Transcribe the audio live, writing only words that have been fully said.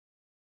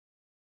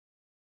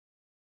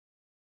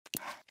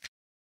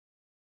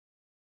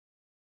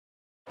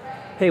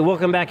Hey,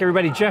 welcome back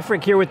everybody. Jeff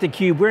Frick here with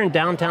theCUBE. We're in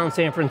downtown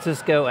San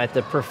Francisco at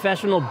the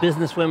Professional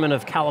Businesswomen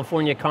of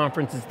California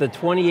conference. It's the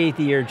 28th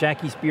year.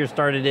 Jackie Spear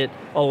started it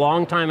a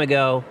long time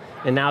ago,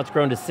 and now it's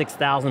grown to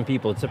 6,000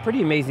 people. It's a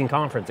pretty amazing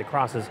conference. It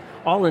crosses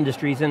all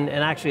industries and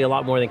actually a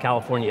lot more than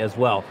California as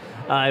well.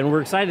 And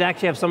we're excited to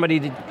actually have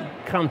somebody to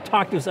come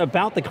talk to us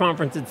about the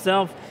conference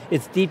itself.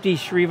 It's Deepti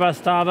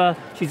Srivastava.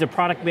 She's a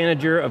product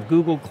manager of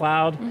Google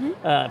Cloud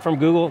from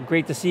Google.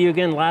 Great to see you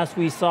again. Last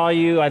we saw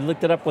you, I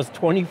looked it up, was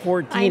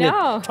 2014 I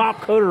know. at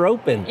Top Coder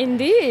Open.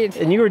 Indeed.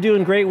 And you were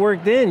doing great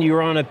work then. You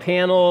were on a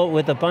panel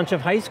with a bunch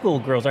of high school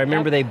girls. I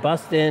remember they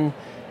bussed in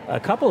a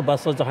couple of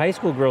busloads of high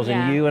school girls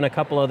and you and a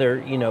couple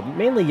other,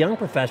 mainly young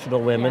professional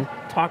women,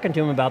 talking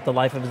to them about the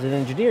life as an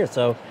engineer.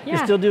 So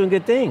you're still doing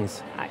good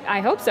things.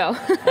 I hope so.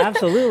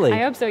 Absolutely.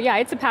 I hope so, yeah,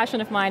 it's a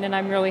passion of mine and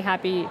I'm really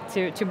happy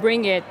to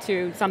bring it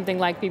to something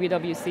like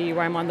PBWC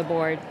where I'm on the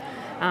board.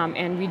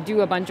 And we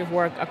do a bunch of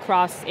work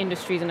across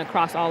industries and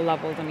across all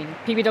levels. I mean,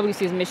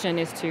 PBWC's mission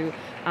is to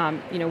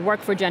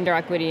work for gender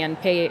equity and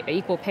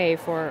equal pay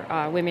for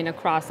women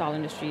across all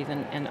industries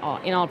and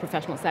in all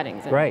professional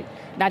settings. And right.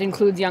 That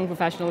includes young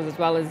professionals as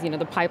well as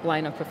the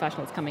pipeline of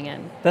professionals coming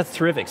in. That's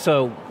terrific.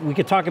 So we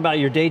could talk about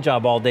your day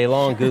job all day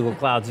long. Google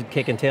Cloud's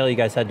kick and tail. You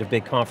guys had a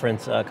big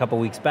conference a couple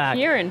weeks back.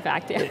 Here, in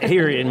fact.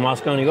 Here in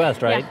Moscone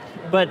West, right?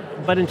 Yeah.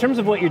 But in terms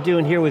of what you're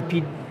doing here with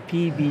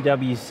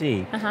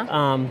PBWC,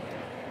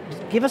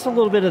 give us a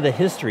little bit of the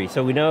history.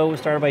 So we know it was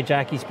started by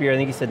Jackie Spear, I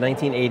think he said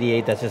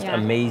 1988, that's just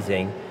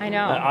amazing. I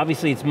know.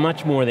 Obviously it's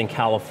much more than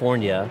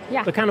California,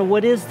 but kind of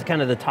what is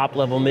the top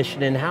level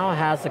mission and how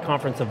has the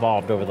conference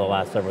evolved over the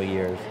last several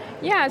years?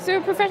 Yeah,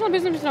 so Professional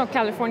Business of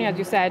California, as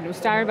you said, was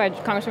started by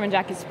Congresswoman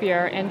Jackie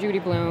Spear and Judy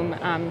Bloom,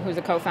 who's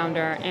a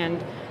co-founder,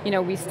 and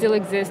we still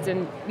exist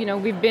and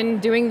we've been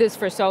doing this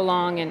for so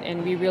long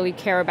and we really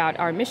care about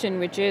our mission,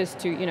 which is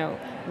to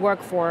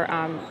work for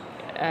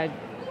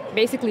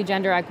basically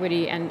gender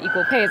equity and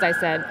equal pay, as I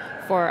said,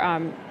 for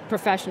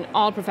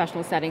all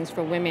professional settings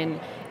for women.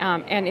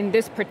 And in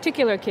this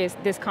particular case,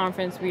 this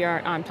conference, we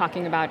are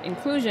talking about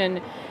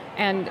inclusion.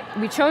 And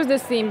we chose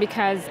this theme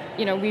because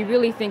we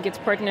really think it's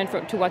pertinent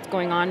to what's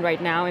going on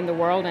right now in the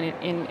world and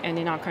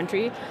in our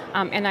country.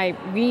 And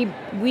we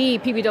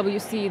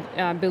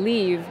PBWC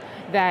believe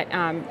that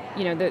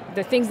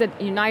the things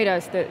that unite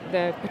us,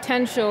 the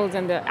potentials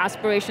and the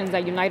aspirations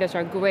that unite us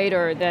are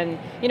greater than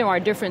our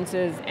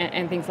differences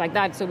and things like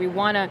that. So we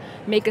want to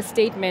make a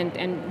statement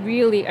and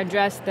really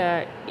address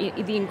the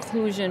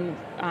inclusion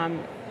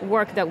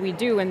work that we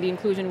do and the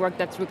inclusion work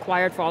that's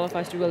required for all of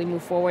us to really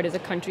move forward as a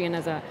country and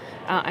as a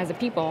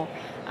people.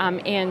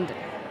 And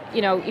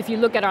if you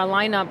look at our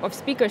lineup of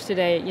speakers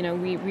today,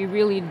 we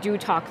really do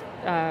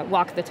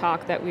walk the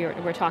talk that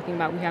we're talking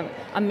about. We have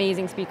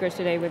amazing speakers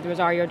today with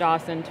Rosario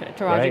Dawson,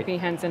 Taraji P.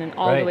 Henson, and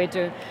all the way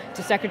to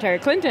Secretary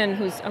Clinton,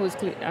 who's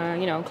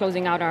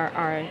closing out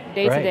our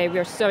day today. We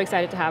are so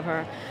excited to have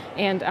her.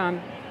 And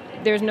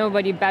there's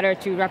nobody better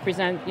to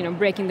represent,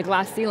 breaking the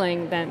glass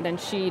ceiling than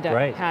she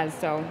has.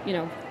 So,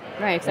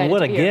 very excited. And what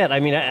to a be here. get. I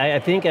mean, I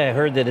think I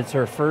heard that it's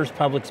her first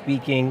public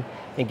speaking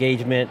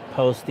engagement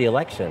post the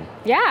election.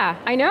 Yeah,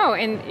 I know,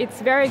 and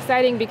it's very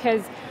exciting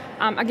because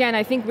again,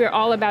 I think we're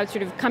all about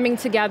sort of coming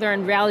together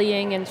and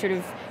rallying and sort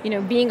of,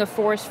 being a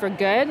force for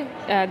good.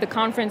 The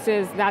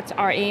conferences, that's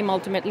our aim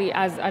ultimately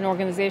as an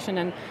organization,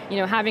 and,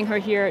 having her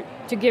here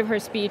to give her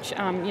speech,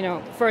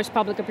 first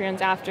public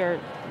appearance after,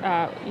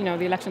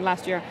 the election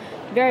last year,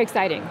 very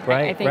exciting,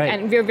 I think,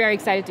 and we're very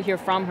excited to hear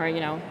from her,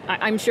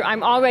 I'm sure,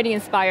 I'm already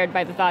inspired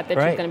by the thought that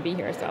she's going to be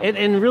here, so.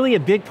 And really a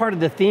big part of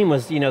the theme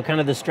was, kind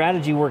of the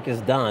strategy work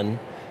is done.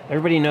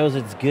 Everybody knows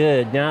it's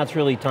good. Now it's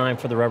really time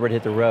for the rubber to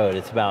hit the road.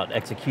 It's about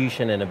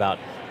execution and about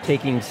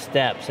taking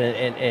steps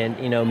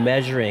and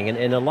measuring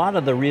and a lot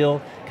of the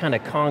real kind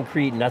of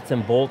concrete nuts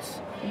and bolts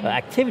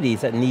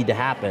activities that need to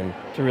happen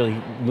to really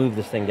move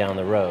this thing down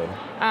the road.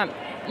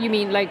 You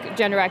mean like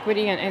gender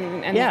equity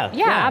and yeah,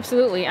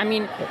 absolutely. I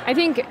mean, I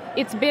think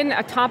it's been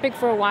a topic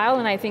for a while,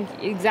 and I think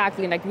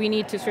exactly, like we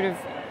need to sort of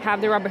have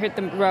the rubber hit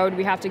the road,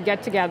 we have to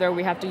get together,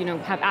 we have to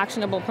have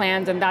actionable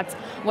plans, and that's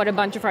what a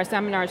bunch of our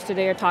seminars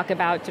today are talk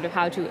about, sort of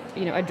how to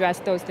address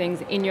those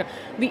things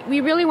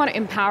we really want to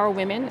empower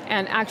women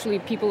and actually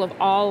people of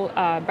all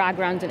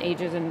backgrounds and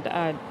ages and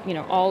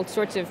all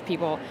sorts of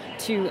people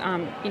to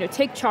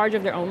take charge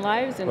of their own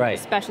lives, and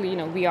especially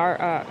we are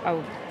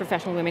a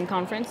professional women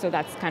conference, so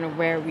that's kind of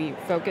where we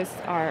focus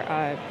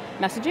our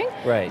messaging.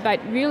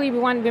 But really we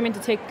want women to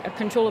take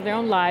control of their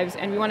own lives,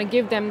 and we want to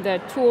give them the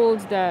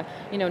tools, the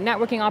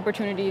networking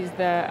opportunities,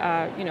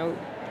 the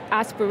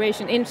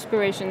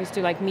inspirations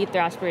to meet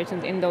their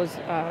aspirations in those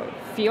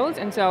fields.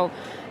 And so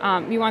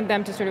we want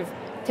them to sort of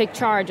take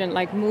charge and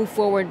move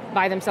forward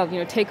by themselves,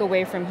 take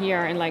away from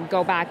here and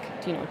go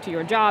back to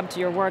your job, to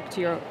your work,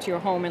 to your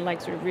home,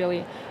 and sort of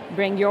really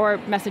bring your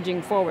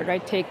messaging forward,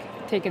 take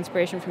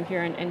inspiration from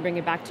here and bring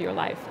it back to your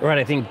life. Right,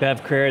 I think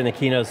Bev Creer in the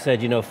keynote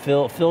said,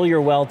 fill your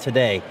well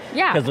today.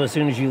 Yeah. Because as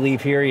soon as you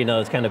leave here,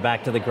 it's kind of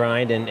back to the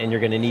grind and you're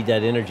going to need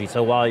that energy.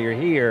 So while you're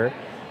here,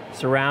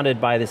 surrounded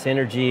by this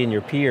energy and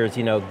your peers,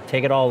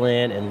 take it all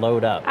in and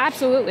load up.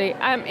 Absolutely,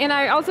 and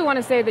I also want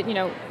to say that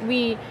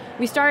we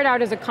started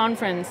out as a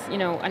conference,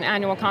 an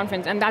annual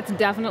conference, and that's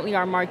definitely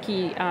our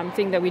marquee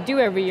thing that we do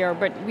every year,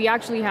 but we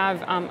actually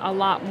have a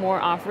lot more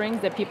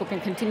offerings that people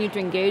can continue to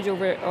engage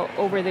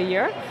over the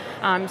year.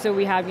 So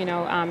we have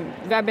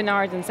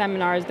webinars and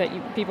seminars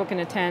that people can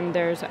attend.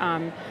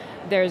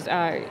 There's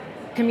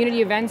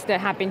community events that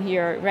happen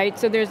here, right?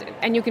 So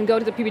and you can go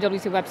to the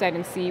PBWC website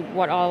and see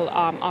what all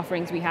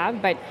offerings we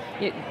have, but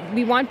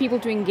we want people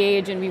to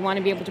engage, and we want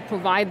to be able to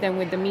provide them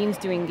with the means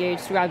to engage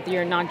throughout the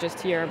year, not just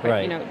here,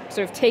 but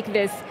sort of take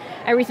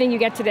everything you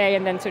get today,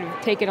 and then sort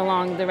of take it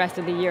along the rest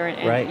of the year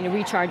and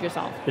recharge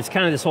yourself. It's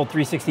kind of this whole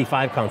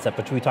 365 concept,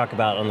 which we talk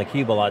about on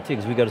theCUBE a lot too,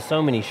 because we go to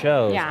so many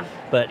shows,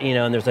 but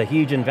and there's a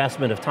huge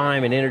investment of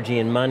time and energy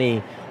and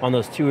money on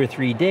those 2 or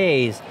 3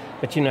 days,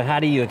 but how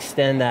do you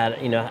extend that,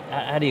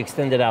 how do you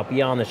extend it out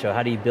beyond the show?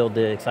 How do you build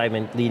the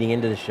excitement leading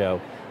into the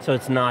show? So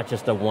it's not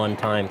just a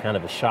one-time kind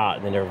of a shot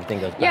and then everything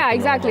goes back to normal. Yeah,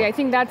 exactly. I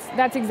think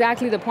that's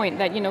exactly the point,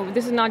 that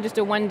this is not just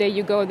a one day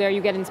you go there, you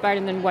get inspired,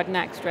 and then what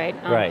next, right?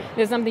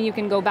 There's something you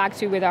can go back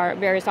to with our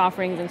various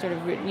offerings and sort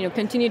of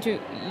continue to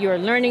your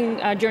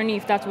learning journey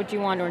if that's what you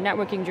want, or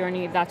networking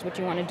journey if that's what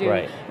you want to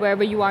do.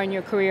 Wherever you are in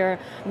your career.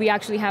 We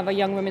actually have a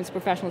Young Women's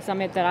Professional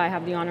Summit that I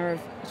have the honor of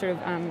sort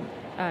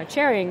of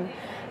chairing,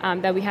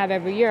 that we have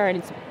every year,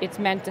 and it's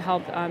meant to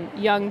help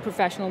young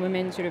professional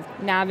women sort of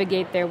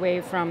navigate their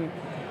way from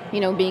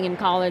being in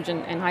college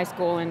and high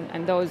school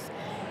and those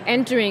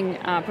entering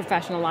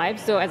professional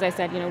lives. So as I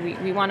said,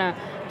 we want to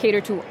cater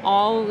to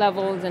all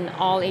levels and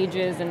all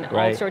ages and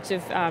all sorts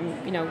of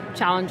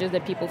challenges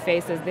that people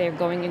face as they're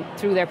going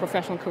through their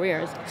professional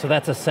careers. So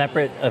that's a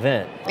separate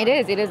event? It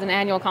is an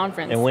annual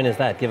conference. And when is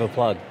that? Give a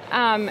plug.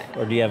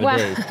 Or do you have a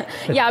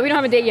date? Yeah, we don't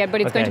have a date yet,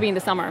 but it's going to be in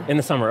the summer. In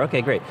the summer,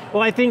 okay, great.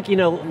 Well, I think,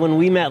 when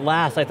we met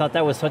last, I thought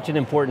that was such an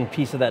important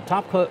piece of that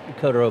Top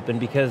Coder Open,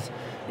 because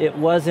it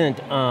wasn't,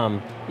 the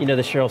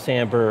Sheryl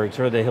Sandbergs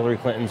or the Hillary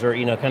Clintons or,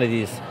 kind of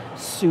these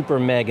super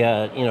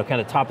mega, kind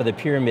of top of the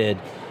pyramid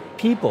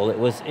people. It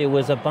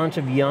was a bunch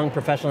of young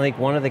professionals. I think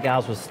one of the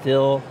gals was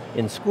still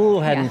in school,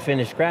 hadn't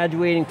finished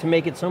graduating, to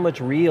make it so much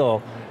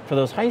real for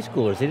those high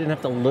schoolers. They didn't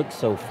have to look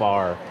so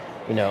far,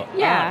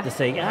 out to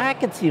say, I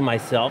could see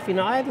myself,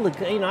 I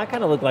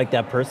kind of look like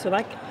that person.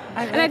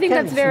 And I think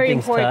that's very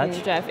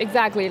important, Jeff.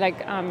 Exactly,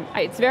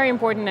 it's very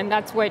important, and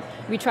that's what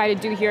we try to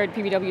do here at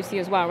PBWC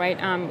as well, right?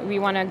 We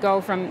want to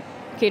go from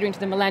catering to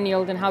the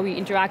millennials and how we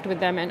interact with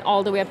them, and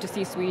all the way up to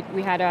C-suite.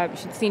 We had a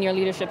senior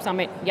leadership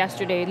summit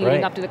yesterday,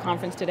 leading up to the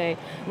conference today,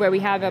 where we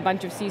have a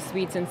bunch of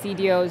C-suites and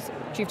CDOs,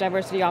 chief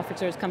diversity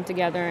officers, come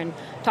together and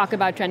talk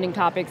about trending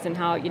topics and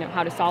how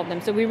how to solve them.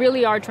 So we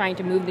really are trying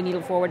to move the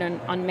needle forward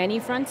on many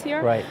fronts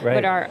here.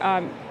 But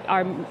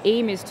our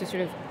aim is to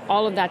sort of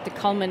all of that to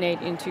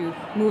culminate into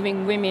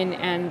moving women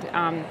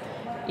and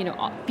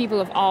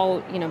people of all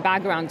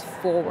backgrounds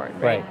forward.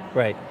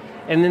 Right.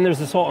 And then there's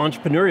this whole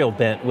entrepreneurial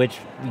bent, which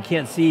you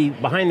can't see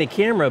behind the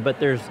camera, but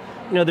there's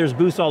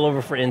booths all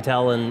over for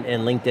Intel and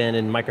LinkedIn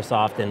and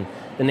Microsoft and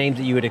the names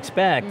that you would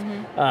expect,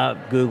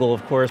 Google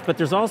of course, but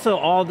there's also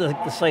all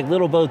this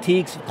little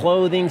boutiques,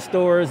 clothing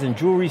stores and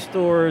jewelry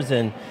stores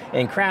and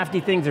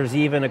crafty things. There's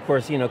even, of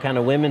course, kind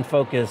of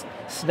women-focused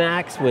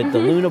snacks with the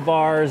Luna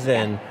bars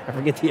and I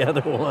forget the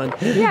other one.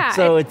 Yeah.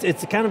 So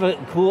it's kind of a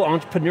cool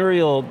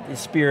entrepreneurial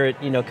spirit,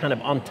 kind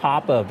of on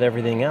top of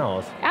everything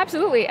else.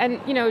 Absolutely,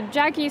 and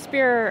Jackie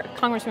Spear,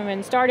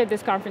 Congresswoman, started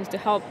this conference to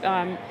help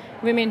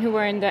women who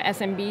were in the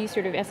SMB,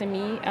 sort of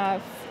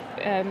SME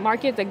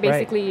market,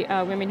 basically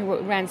women who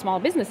ran small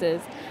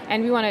businesses,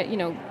 and we want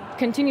to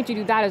continue to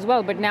do that as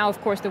well, but now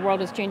of course the world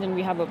has changed and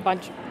we have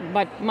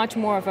much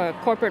more of a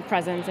corporate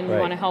presence, and we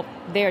want to help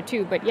there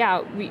too. But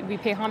yeah, we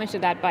pay homage to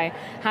that by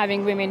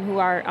having women who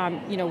are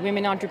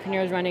women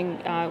entrepreneurs running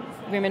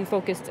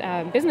women-focused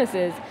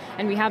businesses,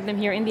 and we have them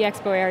here in the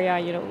expo area,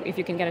 if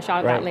you can get a shot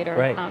of that later.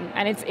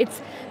 And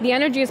it's the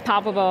energy is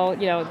palpable,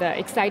 the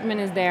excitement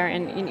is there,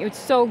 and it's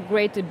so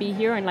great to be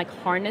here and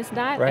harness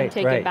that and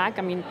take it back.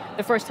 I mean,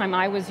 the first time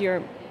I was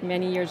here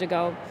many years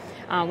ago,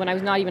 when I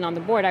was not even on the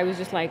board, I was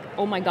just like,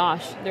 oh my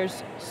gosh,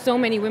 there's so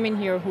many women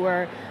here who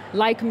are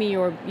like me,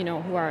 or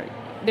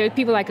there are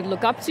people I could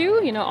look up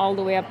to, all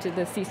the way up to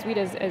the C-suite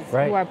as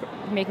who are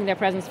making their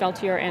presence felt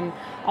here, and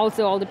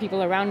also all the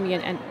people around me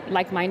and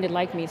like-minded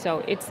like me.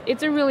 So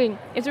it's a really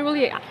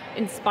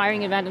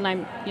inspiring event, and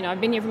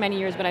I've been here for many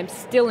years, but I'm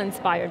still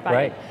inspired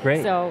by it.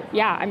 Great. So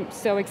yeah, I'm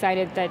so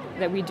excited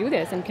that we do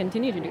this and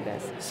continue to do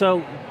this.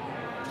 So,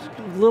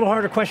 a little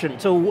harder question.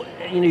 So,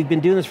 you've been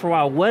doing this for a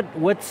while.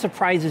 What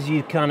surprises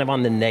you kind of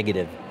on the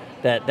negative?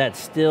 That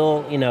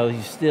still,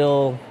 you're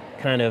still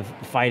kind of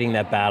fighting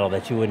that battle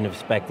that you wouldn't have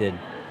expected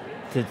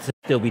to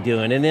still be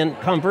doing. And then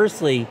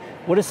conversely,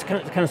 what has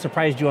kind of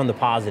surprised you on the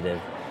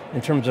positive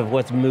in terms of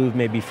what's moved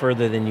maybe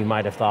further than you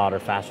might have thought or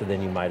faster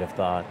than you might have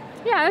thought?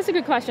 Yeah, that's a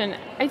good question.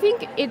 I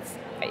think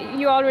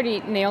you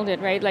already nailed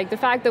it, right? The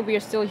fact that we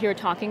are still here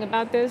talking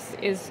about this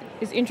is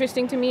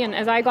interesting to me, and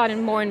as I got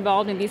more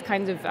involved in these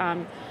kinds of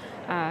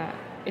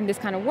in this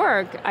kind of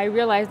work, I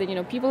realized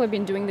that people have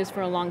been doing this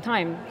for a long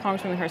time.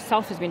 Congresswoman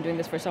herself has been doing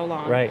this for so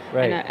long. Right.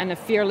 And a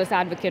fearless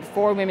advocate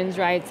for women's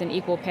rights and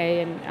equal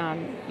pay and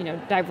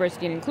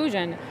diversity and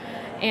inclusion.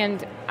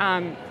 And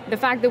the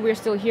fact that we're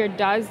still here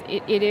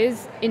it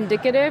is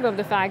indicative of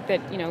the fact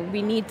that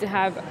we need to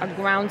have a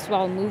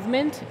groundswell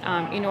movement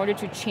in order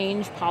to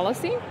change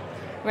policy.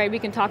 Right, we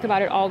can talk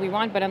about it all we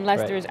want, but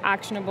unless there's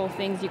actionable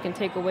things you can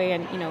take away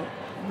and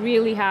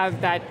really have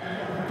that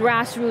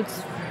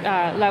grassroots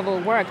level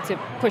work to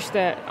push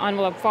the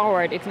envelope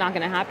forward, it's not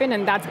going to happen.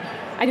 And I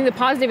think the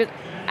positive is,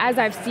 as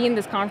I've seen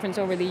this conference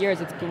over the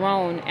years, it's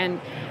grown and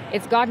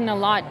it's gotten a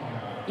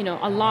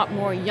lot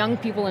more young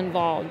people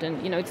involved,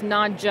 and it's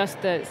not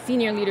just the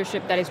senior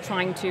leadership that is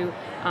trying to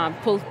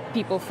pull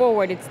people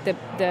forward. It's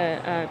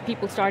the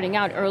people starting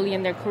out early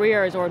in their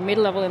careers or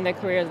mid-level in their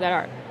careers that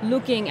are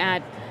looking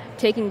at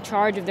taking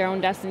charge of their own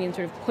destiny and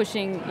sort of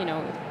pushing,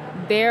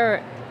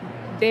 their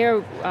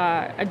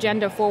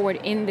agenda forward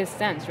in this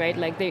sense, right?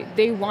 Like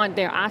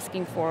they're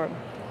asking for,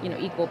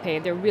 equal pay.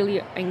 They're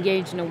really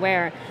engaged and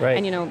aware,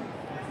 right. And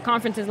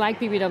conferences like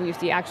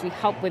PBWC actually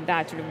help with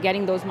that, sort of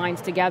getting those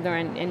minds together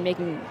and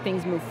making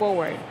things move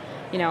forward.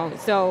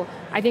 So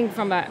I think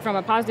from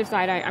a positive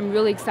side, I'm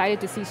really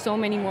excited to see so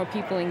many more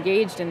people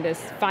engaged in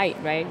this fight,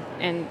 right?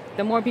 And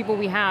the more people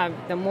we have,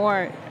 the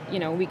more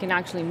we can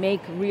actually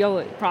make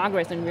real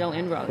progress and real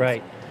inroads.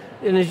 Right,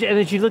 and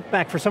as you look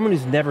back, for someone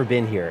who's never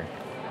been here,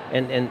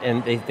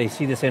 and they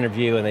see this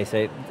interview and they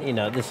say,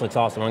 this looks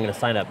awesome, I'm going to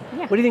sign up.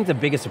 Yeah. What do you think is the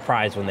biggest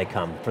surprise when they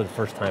come for the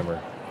first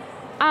timer?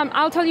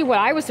 I'll tell you what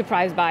I was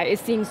surprised by is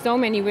seeing so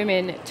many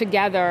women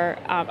together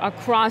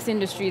across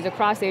industries,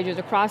 across ages,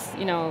 across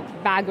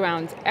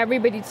backgrounds,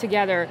 everybody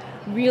together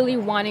really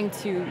wanting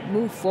to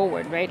move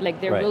forward, right?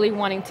 Like they're really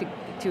wanting to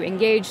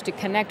engage, to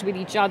connect with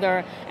each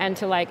other, and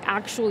to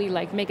actually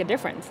make a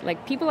difference.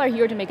 Like people are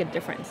here to make a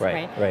difference,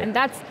 right? And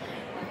that's,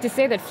 to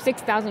say that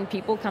 6,000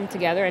 people come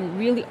together and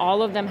really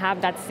all of them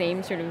have that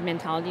same sort of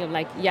mentality of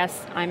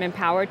yes, I'm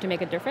empowered to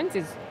make a difference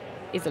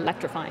is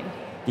electrifying.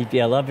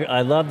 Deepti,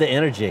 I love the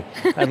energy.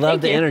 I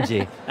love the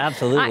energy.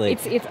 Absolutely.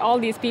 It's all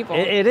these people.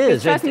 It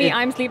is. Trust me,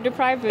 I'm sleep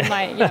deprived with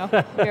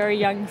my very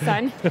young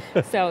son.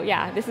 So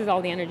yeah, this is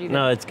all the energy.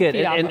 No, it's good,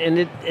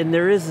 and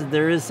there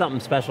is something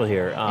special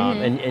here,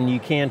 and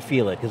you can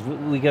feel it because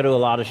we go to a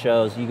lot of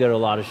shows. You go to a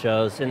lot of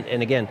shows,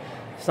 and again,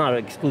 it's not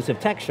an exclusive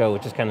tech show,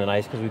 which is kind of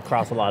nice because we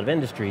cross a lot of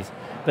industries.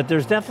 But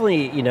there's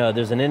definitely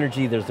there's an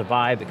energy, there's a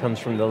vibe that comes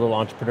from the little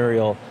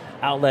entrepreneurial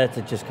outlets.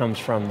 It just comes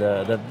from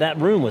that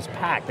room was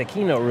packed. The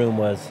keynote room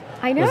was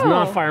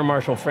not fire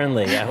marshal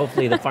friendly.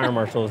 Hopefully the fire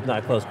marshal is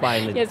not close by.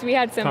 In the yes, we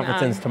had some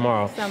conference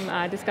tomorrow. Some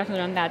discussion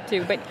on that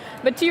too.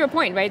 But to your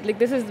point, right? Like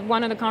this is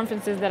one of the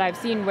conferences that I've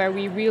seen where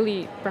we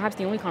really, perhaps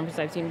the only conference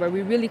I've seen where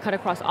we really cut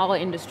across all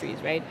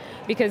industries, right?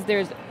 Because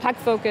there's tech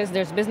focus,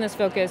 there's business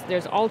focus,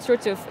 there's all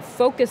sorts of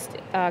focused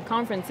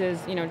conferences,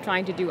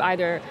 trying to do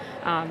either,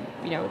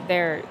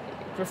 their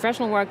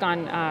professional work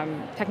on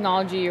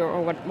technology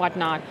or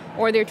whatnot,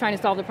 or they're trying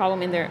to solve the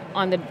problem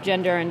on the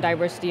gender and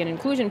diversity and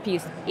inclusion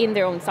piece in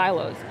their own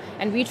silos.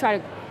 And we try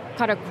to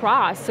cut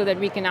across so that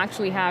we can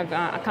actually have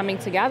a coming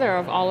together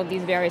of all of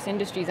these various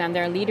industries and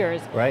their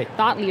leaders,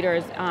 thought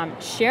leaders,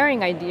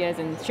 sharing ideas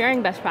and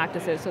sharing best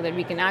practices so that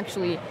we can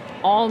actually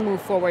all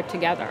move forward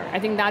together. I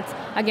think that's,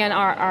 again,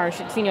 our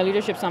Senior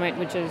Leadership Summit,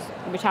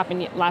 which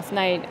happened last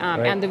night,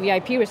 and the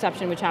VIP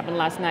reception, which happened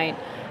last night,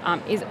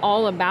 is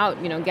all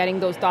about getting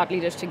those thought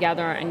leaders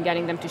together and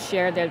getting them to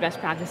share their best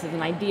practices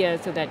and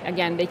ideas so that,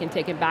 again, they can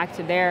take it back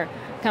to their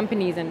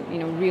companies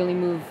and really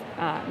move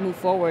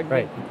forward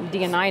with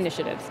D&I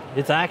initiatives.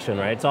 It's action,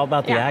 right? It's all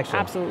about the action.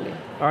 Absolutely.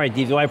 All right,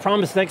 Deepti, well, I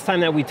promise next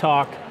time that we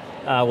talk,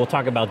 we'll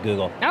talk about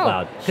Google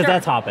Cloud, because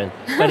that's hopping.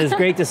 But it's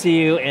great to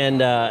see you,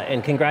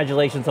 and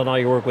congratulations on all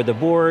your work with the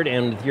board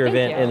and with your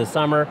event in the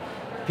summer.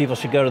 People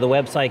should go to the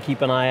website,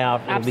 keep an eye out,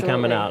 it'll be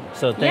coming out.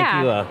 So thank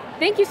you.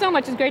 Thank you so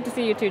much, it's great to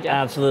see you too, Jeff.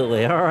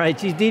 Absolutely, all right,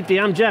 she's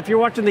Deepti, I'm Jeff, you're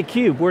watching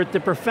theCUBE. We're at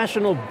the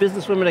Professional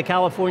Businesswomen of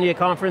California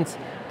Conference,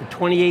 the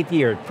 28th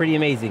year, pretty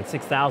amazing,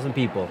 6,000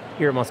 people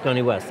here at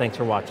Moscone West. Thanks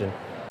for watching.